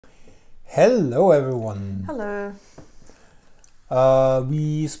Hello everyone! Hello.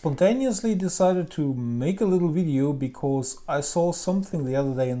 We spontaneously decided to make a little video because I saw something the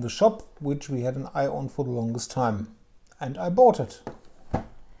other day in the shop which we had an eye on for the longest time, and I bought it.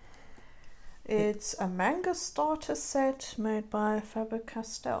 It's a manga starter set made by Faber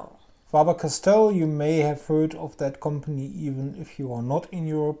Castell. Faber Castell, you may have heard of that company even if you are not in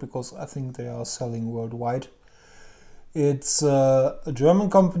Europe, because I think they are selling worldwide. It's a German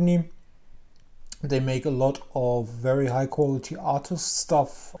company. They make a lot of very high quality artist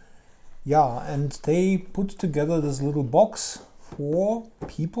stuff. Yeah, and they put together this little box for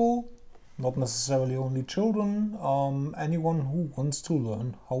people, not necessarily only children, anyone who wants to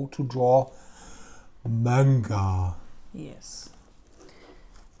learn how to draw manga. Yes.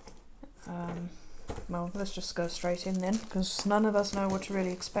 Well, let's just go straight in then, because none of us know what to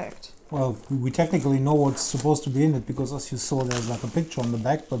really expect. Well, we technically know what's supposed to be in it, because as you saw, there's like a picture on the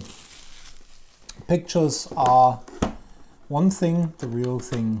back, but pictures are one thing, the real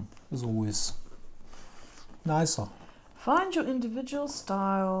thing is always nicer. Find your individual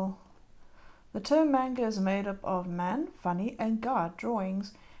style. The term manga is made up of man, funny, and god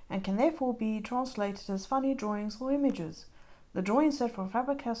drawings, and can therefore be translated as funny drawings or images. The drawing set from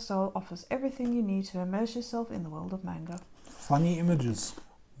Faber Castell offers everything you need to immerse yourself in the world of manga. Funny images.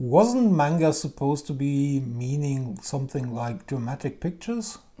 Wasn't manga supposed to be meaning something like dramatic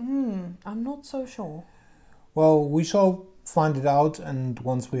pictures? I'm not so sure. Well, we shall find it out, and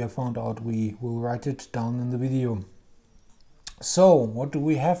once we have found out, we will write it down in the video. So, what do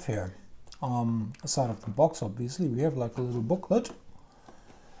we have here? Aside of the box, obviously, we have like a little booklet,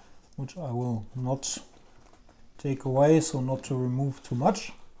 which I will not take away, so not to remove too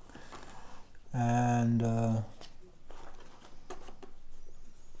much. And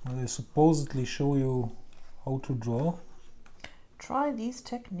they supposedly show you how to draw. Try these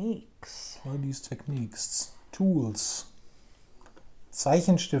techniques. Try these techniques. Tools.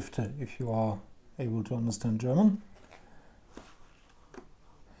 Zeichenstifte, if you are able to understand German.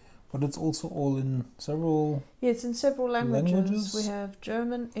 But it's also all in several... Yeah, it's in several languages. We languages. have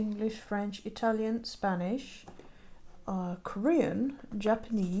German, English, French, Italian, Spanish, Korean,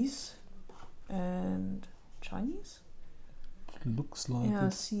 Japanese, and Chinese? It looks like Yeah,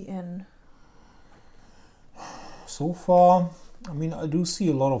 it. CN. So far, I mean, I do see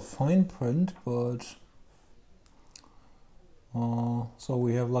a lot of fine print, but... so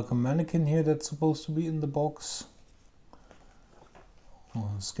we have like a mannequin here that's supposed to be in the box.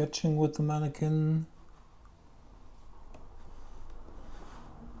 Sketching with the mannequin.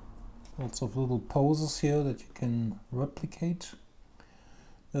 Lots of little poses here that you can replicate.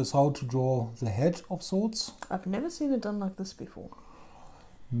 There's how to draw the head of sorts. I've never seen it done like this before.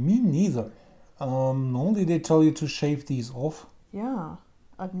 Me neither. Normally they tell you to shave these off. Yeah,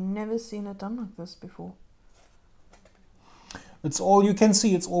 I've never seen it done like this before. It's all, you can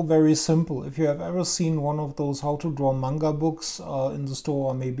see it's all very simple. If you have ever seen one of those how to draw manga books in the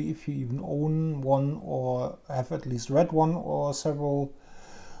store, or maybe if you even own one or have at least read one or several,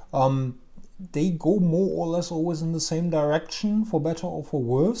 they go more or less always in the same direction, for better or for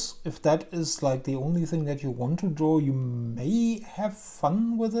worse. If that is like the only thing that you want to draw, you may have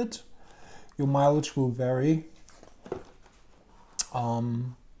fun with it. Your mileage will vary.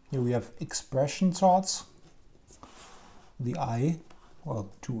 Here we have expression charts. The eye, well,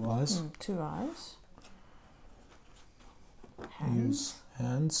 two eyes. Two eyes. Here's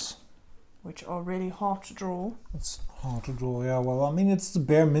hands. Which are really hard to draw. It's hard to draw, yeah. Well, I mean, it's the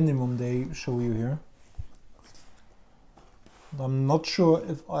bare minimum they show you here. I'm not sure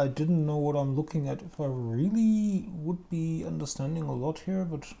if I didn't know what I'm looking at, if I really would be understanding a lot here,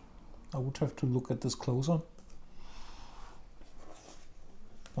 but I would have to look at this closer.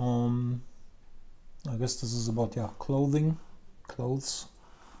 I guess this is about, yeah, clothing, clothes.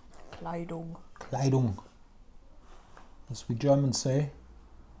 Kleidung. Kleidung, as we Germans say.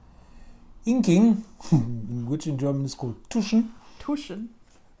 Inking, which in German is called Tuschen. Tuschen.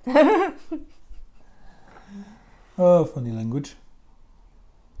 Funny language.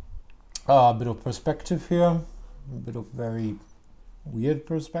 A bit of perspective here, a bit of very weird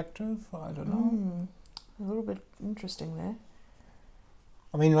perspective, I don't know. A little bit interesting there.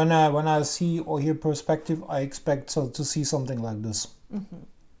 I mean, when I see or hear perspective, I expect to see something like this. Yeah,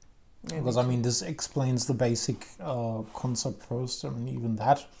 Because I mean, this explains the basic concept first, I mean, even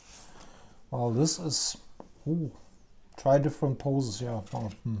that. Well, this is... Ooh, try different poses, yeah. Oh,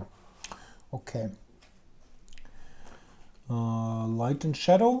 okay. Light and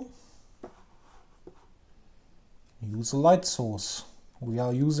shadow. Use a light source. We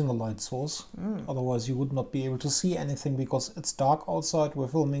are using a light source. Otherwise you would not be able to see anything because it's dark outside. We're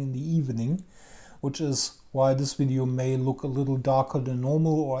filming in the evening, which is why this video may look a little darker than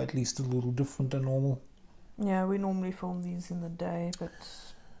normal, or at least a little different than normal. Yeah, we normally film these in the day, but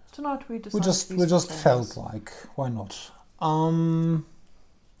tonight we decided We just felt like, why not?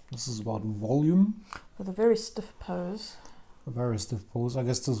 This is about volume. With a very stiff pose. A very stiff pose. I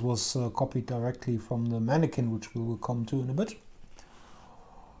guess this was copied directly from the Mannequin, which we will come to in a bit.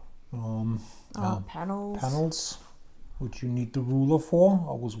 Panels. Panels, which you need the ruler for.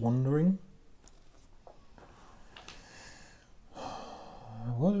 I was wondering.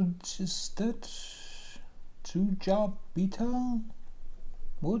 What is that? 2-job beta?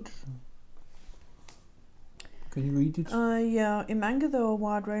 What? Can you read it? Yeah, in manga there are a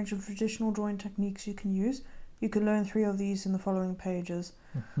wide range of traditional drawing techniques you can use. You can learn 3 of these in the following pages.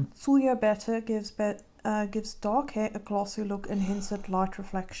 Tsuya Beta gives dark hair a glossy look and hints at light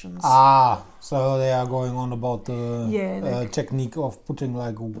reflections. Ah, so they are going on about the technique of putting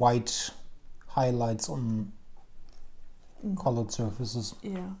like white highlights on colored surfaces.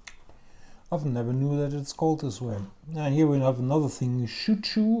 Yeah. I've never knew that it's called this way. And here we have another thing.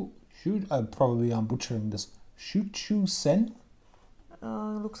 I probably am butchering this. Shuchu Sen?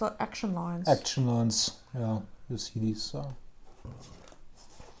 Looks like action lines. Action lines, yeah. You see these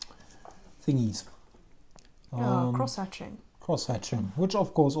thingies. Cross-hatching. Cross-hatching, which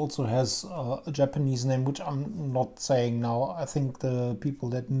of course also has a Japanese name, which I'm not saying now. I think the people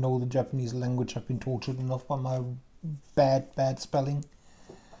that know the Japanese language have been tortured enough by my bad spelling.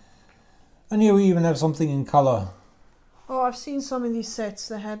 And here we even have something in color. Oh, I've seen some of these sets.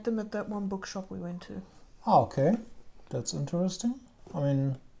 They had them at that one bookshop we went to. Ah, okay. That's interesting. I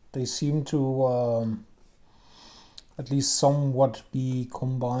mean, they seem to at least somewhat be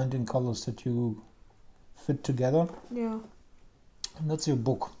combined in colors that you fit together. Yeah. And that's your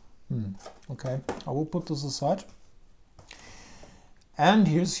book. Okay, I will put this aside. And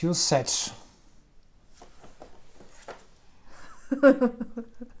here's your set.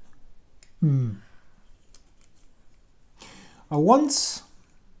 I once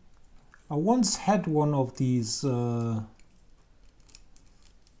had one of these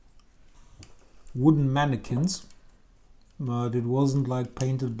wooden mannequins, but it wasn't like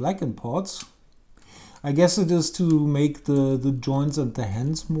painted black in parts. I guess it is to make the joints and the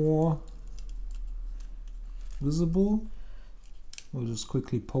hands more visible. We're just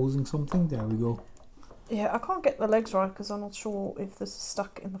quickly posing something. There we go. Yeah, I can't get the legs right because I'm not sure if this is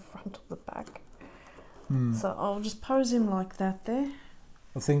stuck in the front or the back. So I'll just pose him like that there.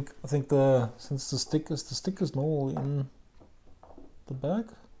 I think since the stick is normally in the back,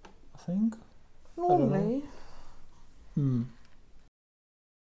 I think. Normally.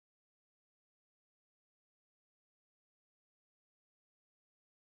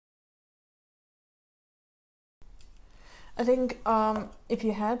 I think if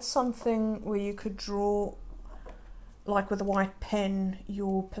you had something where you could draw, like with a white pen,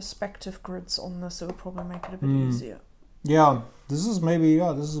 your perspective grids on this, it would probably make it a bit easier. Yeah, this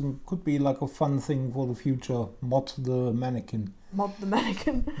could be like a fun thing for the future. Mod the mannequin. Mod the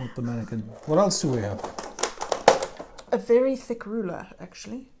mannequin. Mod the mannequin. What else do we have? A very thick ruler,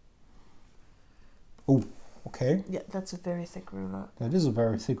 actually. Oh, okay. Yeah, that's a very thick ruler. That is a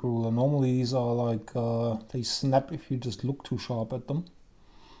very thick ruler. Normally these are like, they snap if you just look too sharp at them.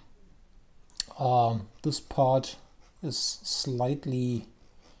 This part is slightly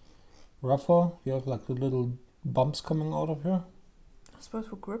rougher. You have like the little bumps coming out of here. I suppose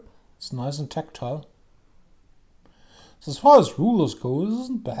for grip. It's nice and tactile. So as far as rulers go, this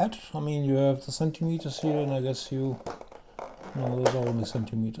isn't bad. I mean, you have the centimeters here, and I guess no, those are only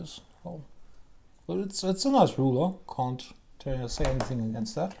centimeters. Oh. But it's a nice ruler. Can't say anything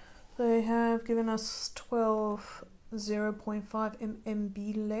against that. They have given us 12 0.5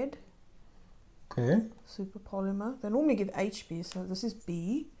 mmB lead. Okay. Super polymer. They normally give HB, so this is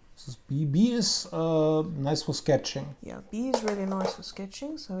B. This is B. B is nice for sketching. Yeah, B is really nice for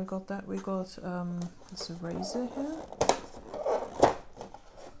sketching. So we got that. We got this eraser here.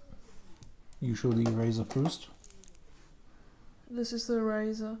 Usually eraser first. This is the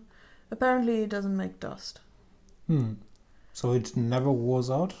eraser. Apparently it doesn't make dust. So it never wears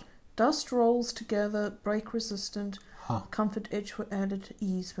out? Dust rolls together, break resistant, comfort edge for added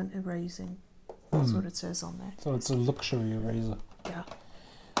ease when erasing. That's what it says on there. So it's a luxury eraser. Yeah.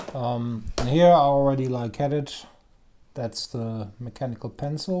 And here I already had it. That's the mechanical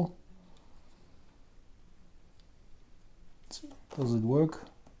pencil. Does it work?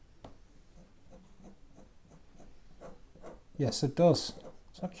 Yes, it does.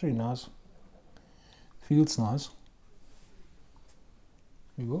 It's actually nice. Feels nice.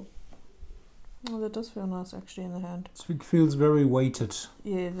 There you go. Oh, that does feel nice actually in the hand. It feels very weighted.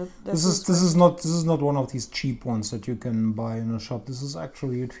 Yeah, This is not one of these cheap ones that you can buy in a shop. This is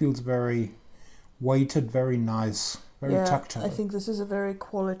actually, it feels very weighted, very nice, very tactile. I think this is a very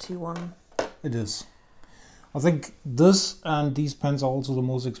quality one. It is. I think this and these pens are also the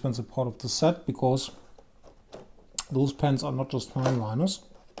most expensive part of the set, because those pens are not just fine liners.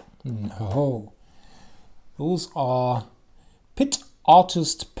 No. Those are Pitt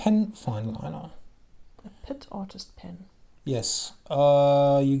Artist Pen Fine Liner. A Pitt Artist pen. Yes.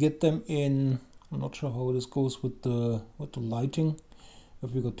 You get them in, I'm not sure how this goes with the lighting,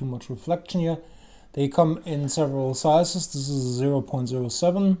 if we got too much reflection here. They come in several sizes. This is a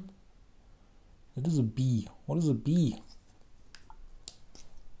 0.07. It is a B. What is a B?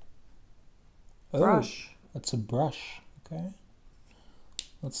 Brush. Oh, that's a brush. Okay.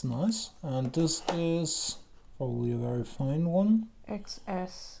 That's nice. And this is probably a very fine one.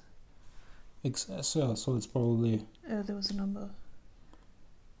 XS. XS, yeah, so it's probably... there was a number.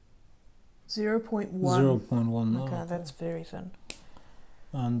 0.1. 0.1. Okay, that's very thin.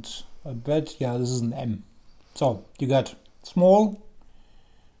 And I bet, yeah, this is an M. So, you got small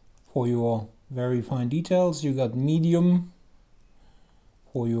for your very fine details, you got medium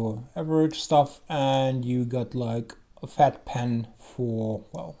for your average stuff, and you got like a fat pen for,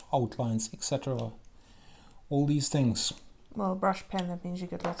 well, outlines, etc. All these things. Well, brush pen, that means you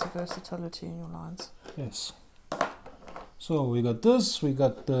get lots of versatility in your lines. Yes. So we got this, we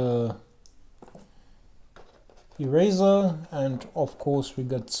got the eraser, and of course we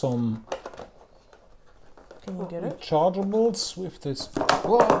got some Can you get it? rechargeables with this.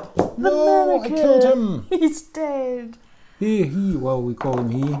 Whoa! The No, I mannequin! killed him! He's dead! He, well, we call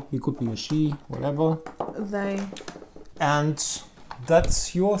him he could be a she, whatever. They. And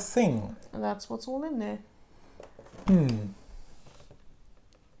that's your thing. And that's what's all in there.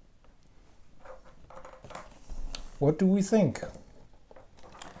 What do we think?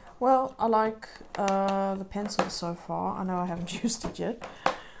 Well, I like the pencil so far. I know I haven't used it yet.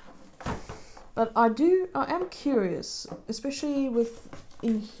 But I am curious, especially with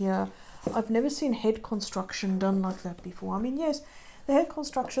in here. I've never seen head construction done like that before. I mean, yes, the head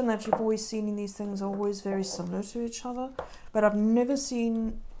construction that you've always seen in these things are always very similar to each other. But I've never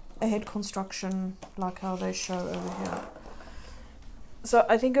seen a head construction like how they show over here. So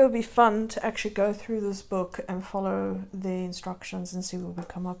I think it would be fun to actually go through this book and follow the instructions and see what we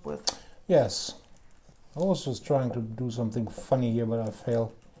come up with. Yes. I was just trying to do something funny here, but I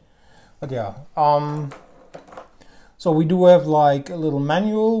failed. But yeah. So we do have like a little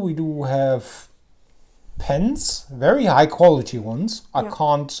manual. We do have pens, very high quality ones. I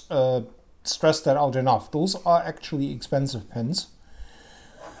can't stress that out enough. Those are actually expensive pens.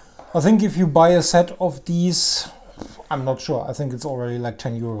 I think if you buy a set of these, I'm not sure, I think it's already like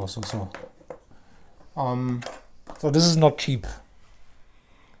 10 euros or so. So this is not cheap.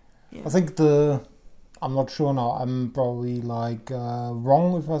 I think I'm not sure now, I'm probably like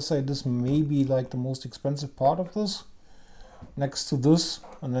wrong if I say this may be like the most expensive part of this, next to this,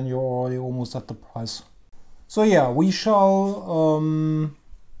 and then you're already almost at the price. So yeah, we shall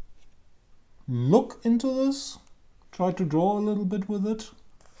look into this, try to draw a little bit with it,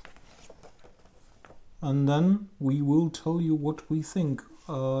 and then we will tell you what we think.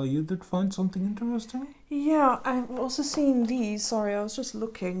 You did find something interesting? Yeah, I've also seen these. Sorry, I was just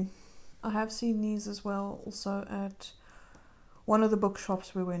looking. I have seen these as well, also at one of the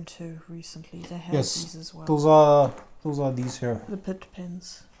bookshops we went to recently. They had these as well. Those are these here. The Pitt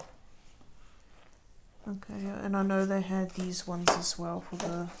Pens. Okay, yeah, and I know they had these ones as well for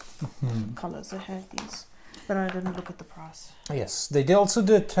the colours. They had these, but I didn't look at the price. Yes, they also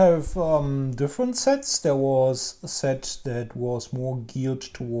did have different sets. There was a set that was more geared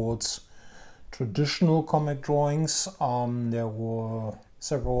towards traditional comic drawings. There were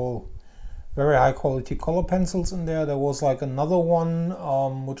several very high quality color pencils in there. There was like another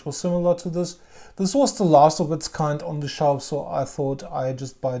one which was similar to this. This was the last of its kind on the shelf, so I thought I'd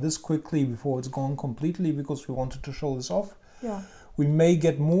just buy this quickly before it's gone completely, because we wanted to show this off. Yeah. We may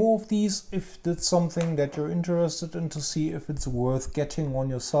get more of these if that's something that you're interested in, to see if it's worth getting one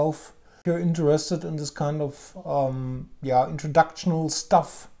yourself. If you're interested in this kind of introductional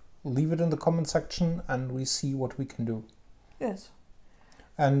stuff, leave it in the comment section and we see what we can do. Yes.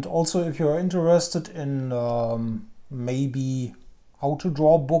 And also if you're interested in maybe how to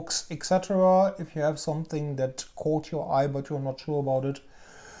draw books, etc. If you have something that caught your eye but you're not sure about it,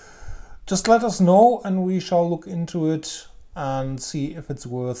 just let us know and we shall look into it and see if it's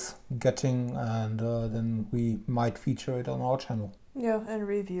worth getting, and then we might feature it on our channel. Yeah, and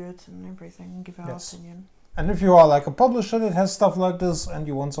review it and everything, and give our opinion. And if you are like a publisher that has stuff like this and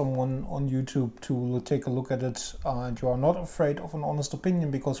you want someone on YouTube to take a look at it, and you are not afraid of an honest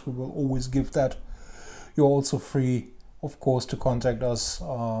opinion, because we will always give that, you're also free, of course, to contact us,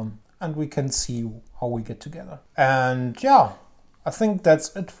 and we can see how we get together. And yeah, I think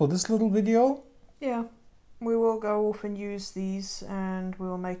that's it for this little video. Yeah, we will go off and use these, and we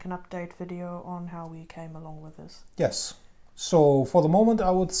will make an update video on how we came along with this. Yes. So for the moment,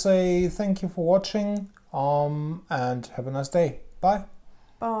 I would say thank you for watching, and have a nice day. Bye.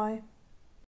 Bye.